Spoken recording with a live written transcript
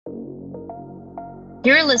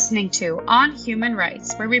You're listening to On Human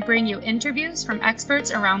Rights, where we bring you interviews from experts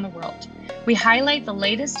around the world. We highlight the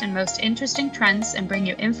latest and most interesting trends and bring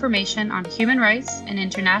you information on human rights and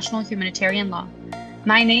international humanitarian law.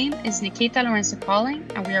 My name is Nikita Lorenzo Calling,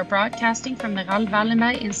 and we are broadcasting from the Raoul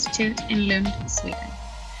Wallenberg Institute in Lund, Sweden.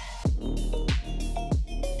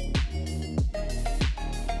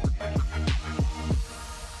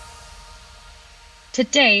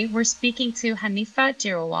 Today, we're speaking to Hanifa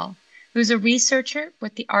Girowal, who's a researcher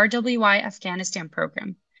with the RWI Afghanistan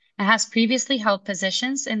program and has previously held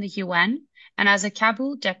positions in the UN and as a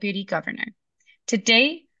Kabul deputy governor.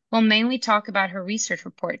 Today, we'll mainly talk about her research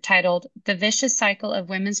report titled The Vicious Cycle of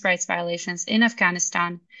Women's Rights Violations in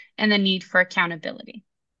Afghanistan and the Need for Accountability.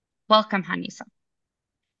 Welcome, Hanifa.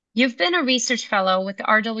 You've been a research fellow with the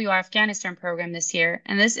RWI Afghanistan program this year,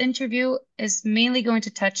 and this interview is mainly going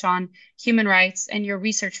to touch on human rights and your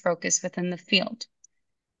research focus within the field.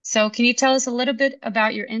 So can you tell us a little bit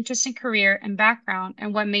about your interesting career and background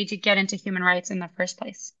and what made you get into human rights in the first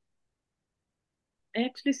place? I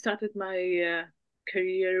actually started my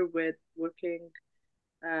career with working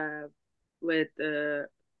uh, with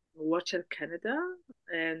Watcher Canada,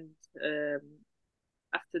 and um,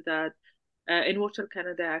 after that, in Watcher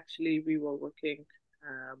Canada, actually, we were working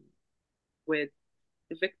um, with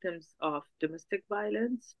the victims of domestic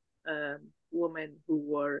violence, women who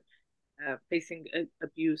were facing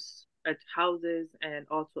abuse at houses and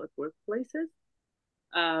also at workplaces.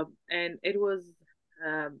 And it was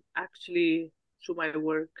actually through my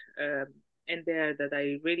work in there that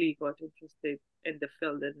I really got interested in the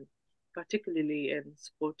field, and particularly in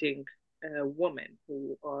supporting women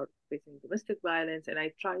who are facing domestic violence. And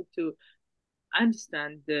I tried to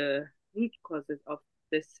understand the root causes of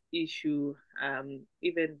this issue,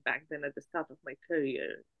 even back then at the start of my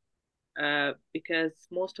career, because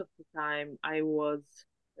most of the time I was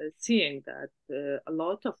seeing that a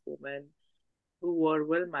lot of women who were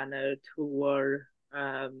well mannered, who were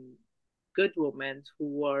good women, who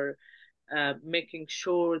were making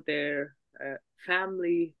sure their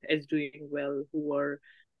family is doing well, who were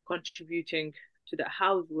contributing to the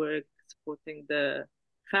housework, supporting the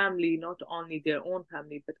family, not only their own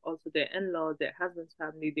family, but also their in laws, their husband's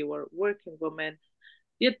family. They were working women,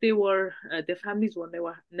 yet their families were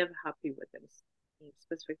never happy with them,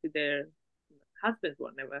 specifically their husbands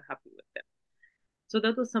were never happy with them. So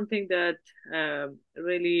that was something that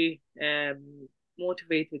really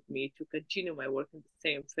motivated me to continue my work in the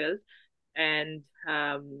same field, and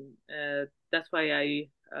that's why I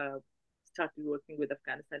started working with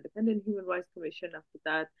Afghanistan Independent Human Rights Commission after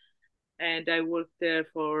that, and I worked there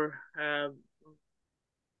for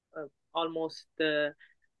almost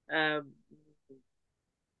um,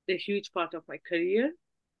 the huge part of my career.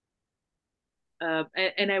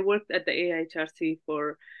 And I worked at the AIHRC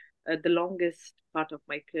for the longest part of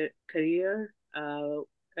my career. In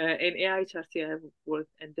AIHRC, I have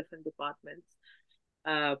worked in different departments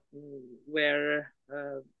uh, where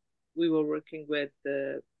we were working with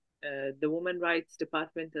the women rights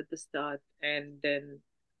department at the start, and then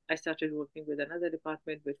I started working with another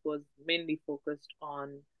department which was mainly focused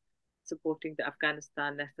on supporting the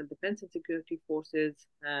Afghanistan National Defense and Security Forces,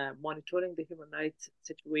 monitoring the human rights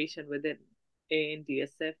situation within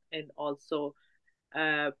ANDSF, and also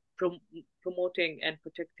uh, prom promoting and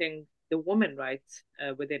protecting the women rights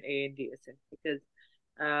within ANDSF. Because,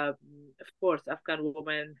 um, of course, Afghan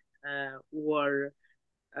women were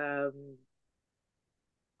um,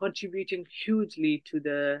 contributing hugely to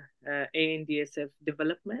the ANDSF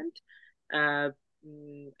development, uh,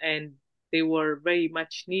 and they were very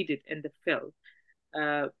much needed in the field.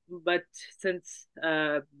 But since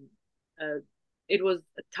uh, it was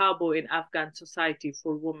a taboo in Afghan society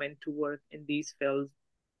for women to work in these fields,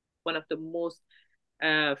 one of the most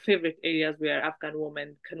favorite areas where Afghan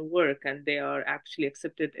women can work and they are actually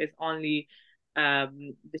accepted is only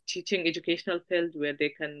the teaching educational field where they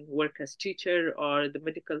can work as teacher, or the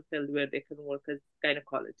medical field where they can work as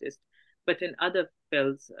gynecologist. But in other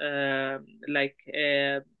fields, like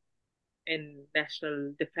in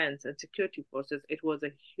national defense and security forces, it was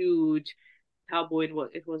a huge taboo.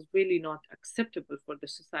 It was really not acceptable for the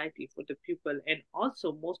society, for the people, and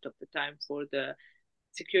also most of the time for the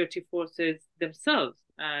security forces themselves.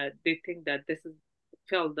 They think that this is a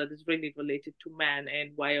field that is really related to man,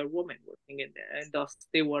 and why are women working in there? And thus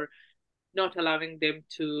they were not allowing them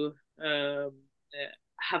to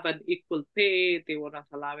have an equal pay. They were not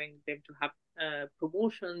allowing them to have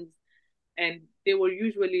promotions, and they were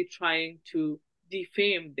usually trying to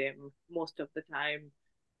defame them most of the time,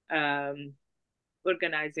 um,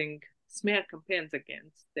 organizing smear campaigns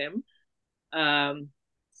against them. Um,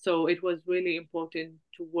 So it was really important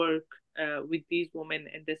to work with these women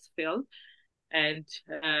in this field. And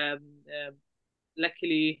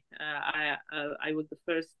luckily, I was the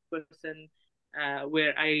first person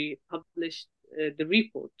where I published the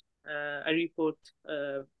report, a report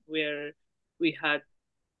where we had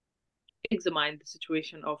examined the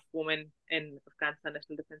situation of women in Afghanistan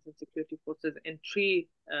National Defense and Security Forces in three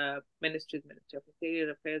ministries: Ministry of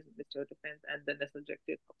Interior Affairs, Ministry of Defense, and the National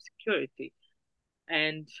Directorate of Security.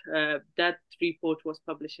 And that report was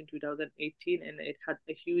published in 2018, and it had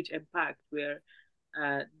a huge impact where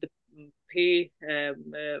the pay,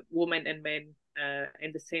 women and men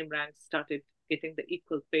in the same ranks started getting the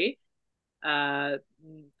equal pay. A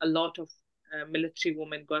lot of military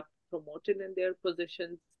women got promoted in their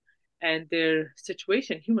positions, and their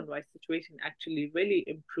situation, human rights situation, actually really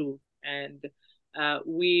improved. And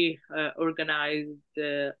we organized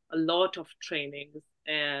a lot of trainings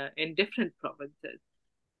in different provinces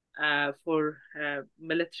for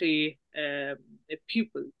military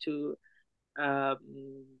people to um,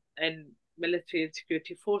 and military and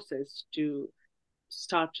security forces to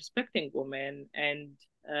start respecting women, and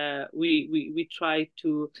we try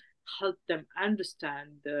to help them understand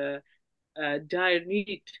the dire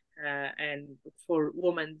need and for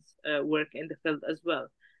women's work in the field as well.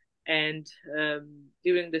 And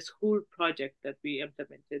during this whole project that we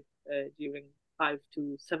implemented during 5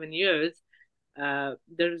 to 7 years, the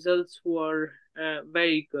results were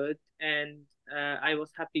very good. And I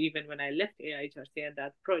was happy even when I left AIHRC and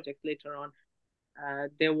that project later on.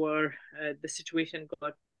 The situation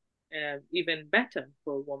got even better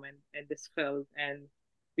for women in this field, and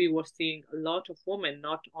we were seeing a lot of women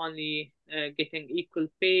not only getting equal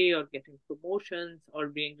pay or getting promotions or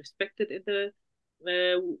being respected in the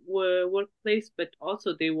workplace, but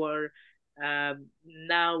also they were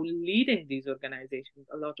now leading these organizations.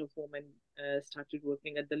 A lot of women started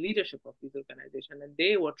working at the leadership of these organizations, and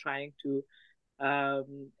they were trying to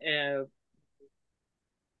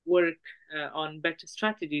work on better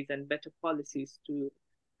strategies and better policies to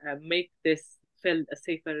make this field a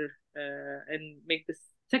safer and make this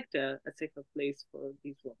sector a safer place for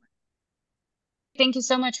these women. Thank you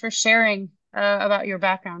so much for sharing about your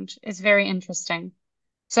background. It's very interesting.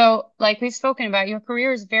 So, like we've spoken about, your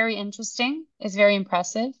career is very interesting, it's very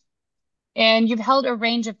impressive, and you've held a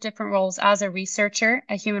range of different roles as a researcher,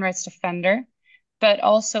 a human rights defender, but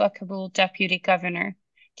also a Kabul deputy governor.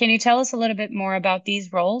 Can you tell us a little bit more about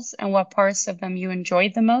these roles and what parts of them you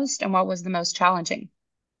enjoyed the most and what was the most challenging?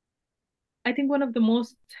 I think one of the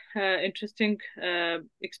most interesting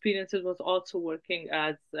experiences was also working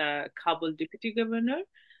as Kabul deputy governor,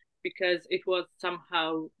 because it was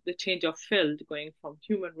somehow the change of field going from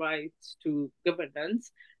human rights to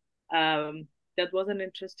governance. That was an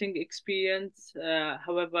interesting experience.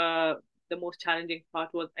 However, the most challenging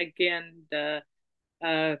part was again the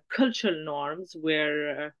cultural norms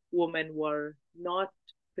where women were not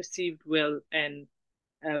perceived well in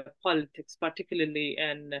politics, particularly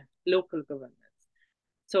in local governance.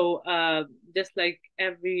 So, just like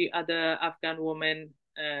every other Afghan woman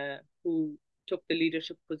who took the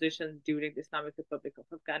leadership positions during the Islamic Republic of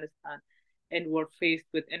Afghanistan and were faced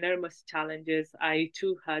with enormous challenges, I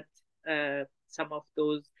too had some of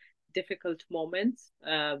those difficult moments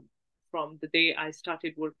from the day I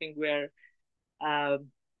started working, where um,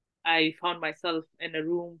 I found myself in a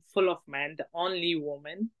room full of men, the only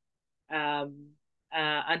woman, um,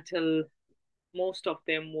 until most of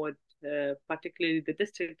them would, particularly the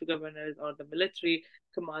district governors or the military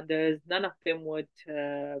commanders, none of them would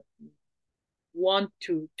want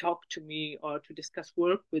to talk to me or to discuss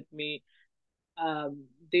work with me.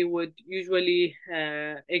 They would usually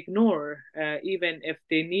ignore, even if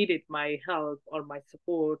they needed my help or my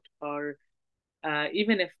support, or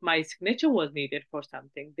even if my signature was needed for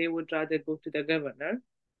something, they would rather go to the governor.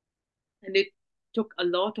 And it took a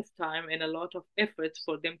lot of time and a lot of efforts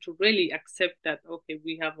for them to really accept that, okay,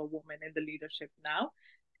 we have a woman in the leadership now,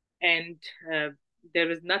 and uh,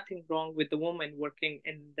 there is nothing wrong with the woman working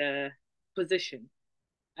in the position.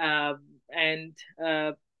 And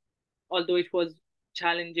although it was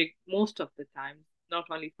challenging most of the time, not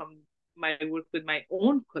only from my work with my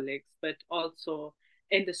own colleagues, but also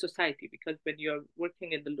in the society, because when you're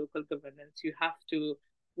working in the local governance, you have to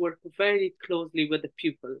work very closely with the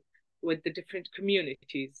people, with the different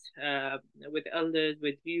communities, with elders,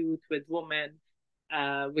 with youth, with women,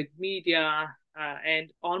 with media,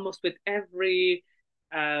 and almost with every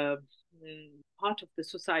uh, part of the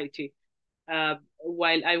society.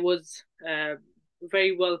 While I was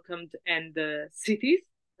very welcomed in the cities,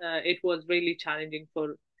 it was really challenging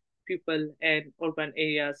for people in urban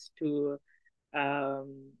areas to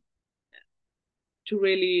um,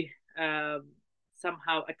 really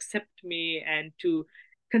somehow accept me and to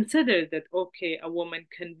consider that, okay, a woman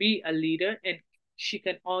can be a leader and she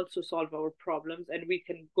can also solve our problems and we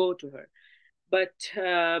can go to her. But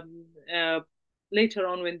later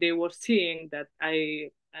on, when they were seeing that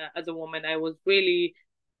as a woman, I was really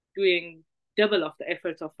doing double of the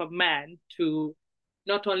efforts of a man to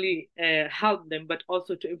not only help them, but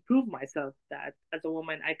also to improve myself, that as a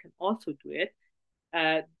woman, I can also do it.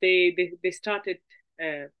 They started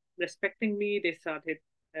uh, respecting me. They started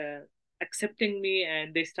uh, accepting me,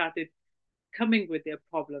 and they started coming with their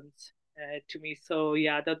problems to me. So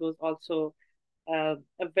yeah, that was also a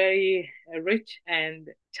very rich and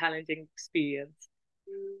challenging experience.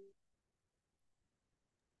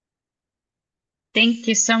 Thank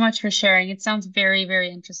you so much for sharing. It sounds very, very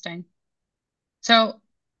interesting. So,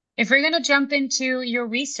 if we're going to jump into your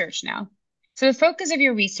research now. So, the focus of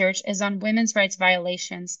your research is on women's rights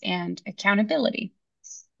violations and accountability.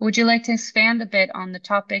 Would you like to expand a bit on the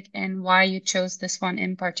topic and why you chose this one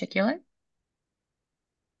in particular?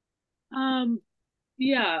 Um,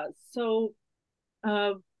 yeah, so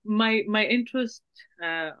my interest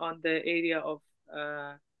on the area of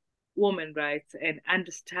uh, women rights and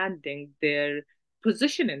understanding their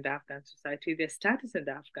position in the Afghan society, their status in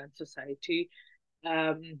the Afghan society,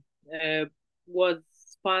 um, uh, was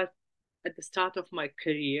sparked at the start of my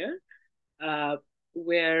career, uh,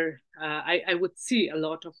 where I would see a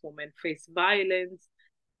lot of women face violence,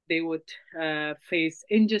 they would face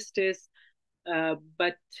injustice,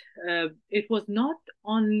 but it was not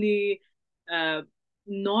only uh,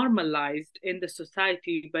 normalized in the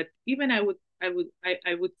society, but even I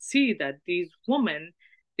would see that these women,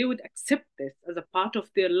 they would accept this as a part of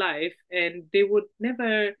their life, and they would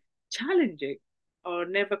never challenge it or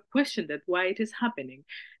never question that why it is happening.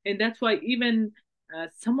 And that's why even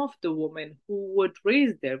some of the women who would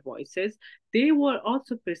raise their voices, they were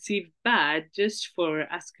also perceived bad just for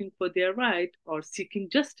asking for their right or seeking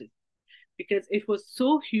justice, because it was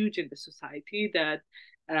so huge in the society that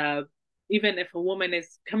uh, even if a woman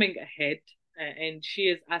is coming ahead and she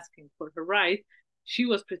is asking for her right, she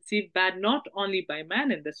was perceived bad not only by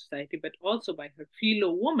men in the society, but also by her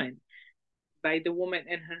fellow women, by the woman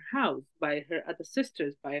in her house, by her other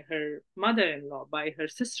sisters, by her mother in law, by her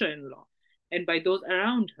sister in law, and by those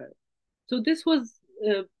around her. So this was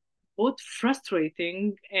both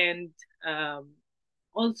frustrating and um,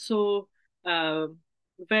 also uh,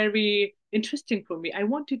 very interesting for me. I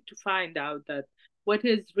wanted to find out that what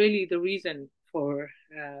is really the reason for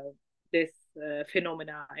this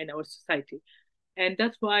phenomena in our society, and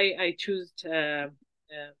that's why I chose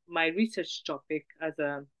my research topic as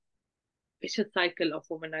a vicious cycle of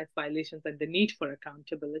women rights violations and the need for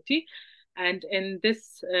accountability. And in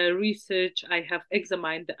this research, I have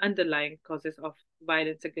examined the underlying causes of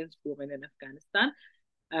violence against women in Afghanistan,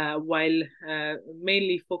 while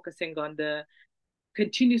mainly focusing on the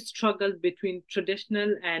continued struggle between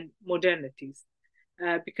traditional and modernities.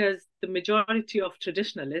 Because the majority of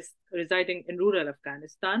traditionalists residing in rural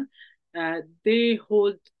Afghanistan, they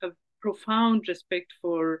hold a profound respect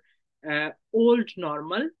for old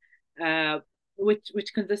normal, uh,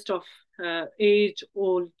 which consists of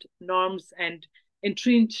age-old norms and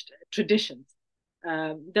entrenched traditions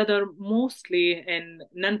that are mostly in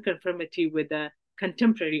non-conformity with the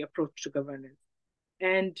contemporary approach to governance.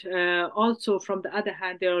 And also, from the other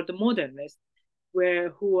hand, there are the modernists,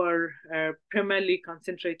 who are primarily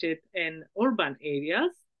concentrated in urban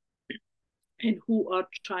areas and who are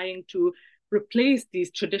trying to replace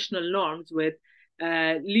these traditional norms with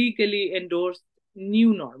legally endorsed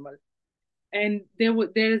new normal. And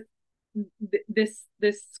there's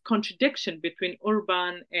this contradiction between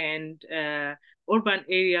urban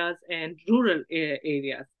areas and rural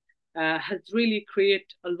areas has really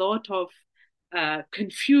created a lot of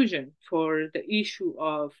confusion for the issue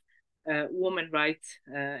of women rights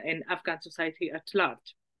in Afghan society at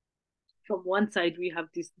large. From one side, we have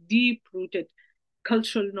these deep rooted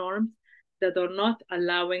cultural norms that are not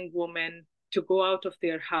allowing women to go out of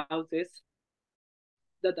their houses,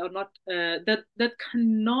 that are not that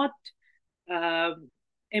cannot um,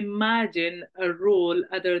 imagine a role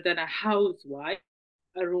other than a housewife,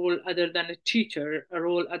 a role other than a teacher, a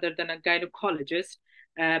role other than a gynecologist.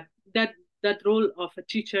 Uh, that that role of a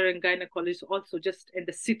teacher and gynecologist also just in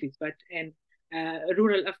the cities, but in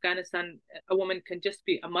rural Afghanistan, a woman can just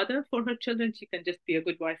be a mother for her children. She can just be a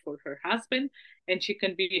good wife for her husband, and she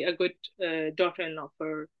can be a good daughter-in-law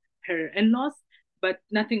for her in-laws, but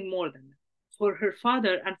nothing more than that. For her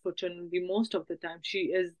father, unfortunately, most of the time,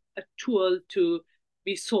 she is a tool to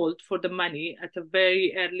be sold for the money at a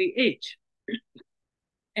very early age.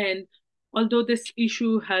 And although this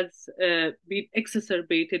issue has been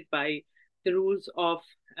exacerbated by the rules of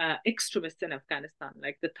extremists in Afghanistan,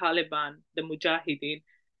 like the Taliban, the Mujahideen,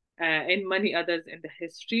 and many others in the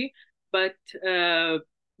history. But the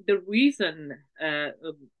reason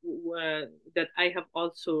that I have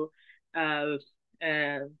also uh,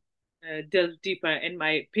 delved deeper in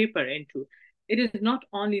my paper into, it is not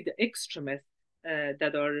only the extremists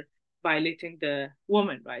that are violating the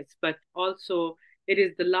women rights, but also it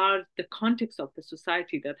is the context of the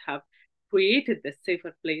society that have created this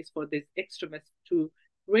safer place for these extremists to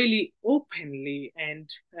really openly and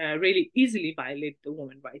really easily violate the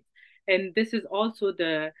women rights. And this is also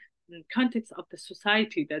the context of the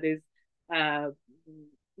society that is uh,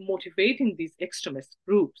 motivating these extremist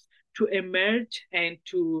groups to emerge and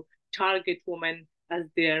to target women as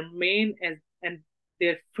their main as and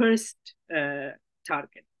their first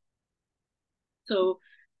target. So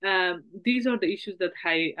these are the issues that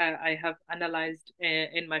I have analyzed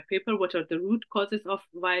in my paper. What are the root causes of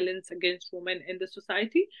violence against women in the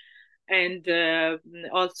society? And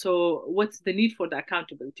also, what's the need for the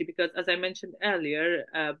accountability? Because, as I mentioned earlier,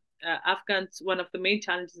 Afghans, one of the main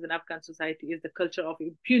challenges in Afghan society is the culture of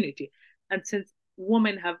impunity. And since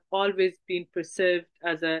women have always been perceived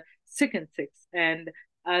as a second sex and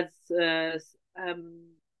as uh, um,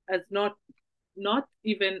 as not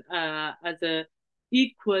even as a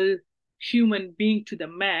equal human being to the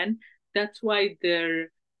man, that's why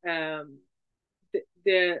um,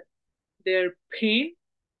 their their pain,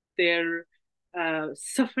 their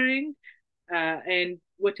suffering, and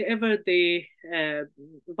whatever they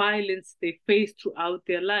violence they face throughout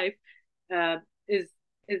their life uh, is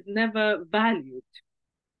is never valued,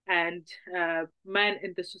 and man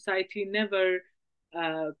in the society never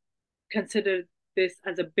uh, considered this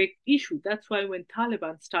as a big issue. That's why when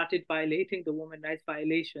Taliban started violating the women rights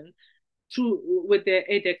violation through with their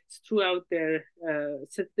edicts throughout their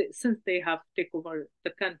since they have taken over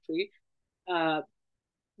the country, uh,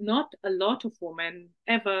 not a lot of women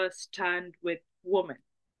ever stand with women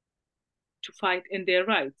to fight in their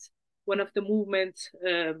rights. One of the movements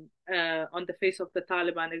on the face of the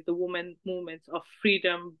Taliban is the women movements of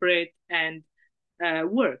freedom, bread, and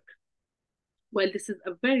work. Well, this is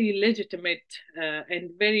a very legitimate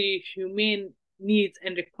and very humane needs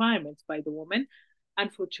and requirements by the woman,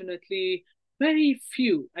 unfortunately, very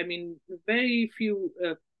few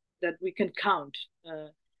that we can count.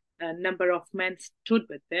 A number of men stood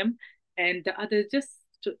with them, and the others just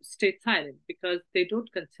stayed silent because they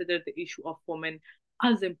don't consider the issue of women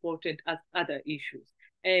as important as other issues.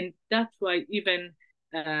 And that's why even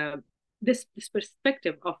uh, this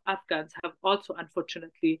perspective of Afghans have also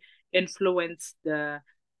unfortunately influence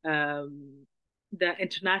um, the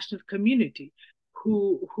international community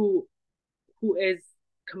who is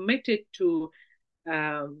committed to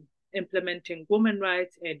um, implementing women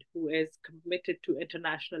rights and who is committed to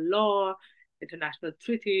international law, international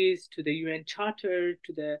treaties, to the UN Charter,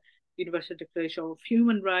 to the Universal Declaration of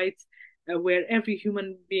Human Rights, where every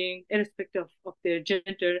human being, irrespective of their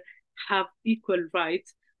gender, have equal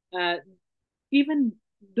rights. Uh, Even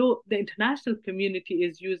though the international community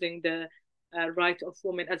is using the right of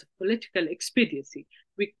women as a political expediency.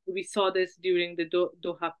 We saw this during the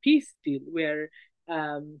Doha peace deal, where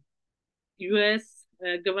U.S.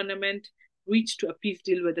 Government reached to a peace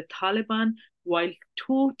deal with the Taliban while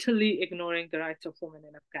totally ignoring the rights of women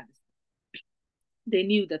in Afghanistan. They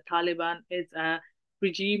knew that Taliban is a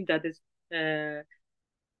regime that is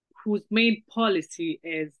whose main policy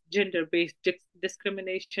is gender-based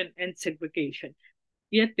discrimination and segregation.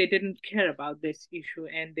 Yet they didn't care about this issue,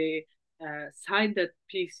 and they signed a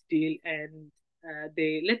peace deal, and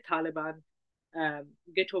they let Taliban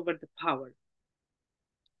get over the power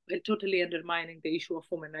while totally undermining the issue of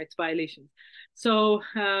human rights violations. So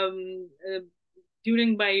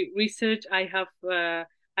during my research, I have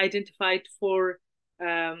identified four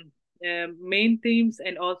main themes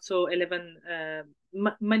and also 11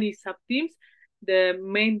 many sub themes. The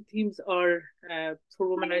main themes are for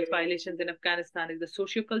women rights violations in Afghanistan is the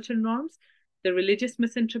socio-cultural norms, the religious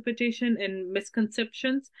misinterpretation and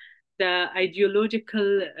misconceptions, the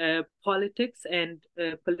ideological politics and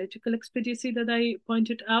political expediency that I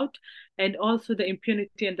pointed out, and also the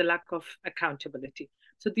impunity and the lack of accountability.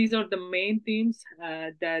 So these are the main themes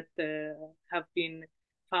that have been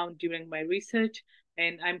found during my research,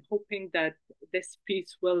 and I'm hoping that this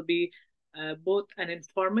piece will be both an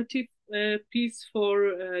informative piece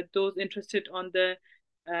for those interested on the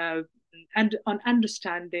uh, and on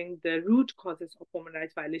understanding the root causes of human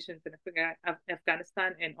rights violations in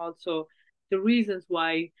Afghanistan, and also the reasons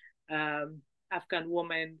why Afghan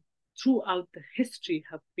women throughout the history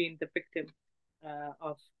have been the victim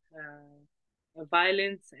of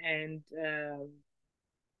violence, and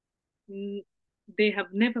they have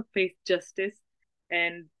never faced justice,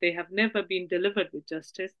 and they have never been delivered with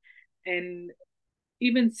justice, and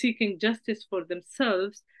even seeking justice for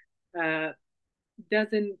themselves uh,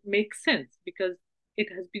 doesn't make sense, because it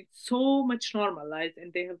has been so much normalized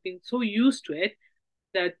and they have been so used to it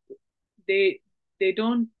that they they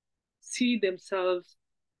don't see themselves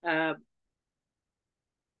uh,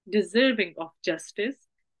 deserving of justice,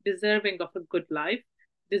 deserving of a good life,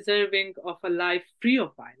 deserving of a life free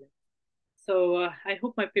of violence. So I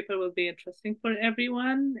hope my paper will be interesting for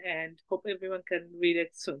everyone, and hope everyone can read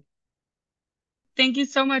it soon. Thank you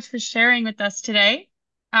so much for sharing with us today.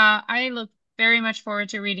 I look very much forward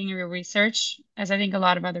to reading your research, as I think a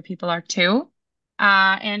lot of other people are too.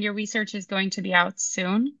 And your research is going to be out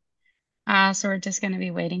soon. So we're just going to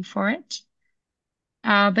be waiting for it.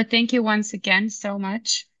 But thank you once again so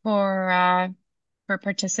much for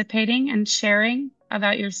participating and sharing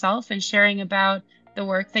about yourself and sharing about the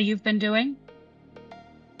work that you've been doing.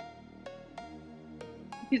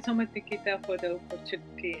 Thank you so much, Nikita, for the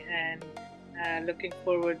opportunity, and looking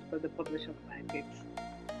forward for the publish of my paper.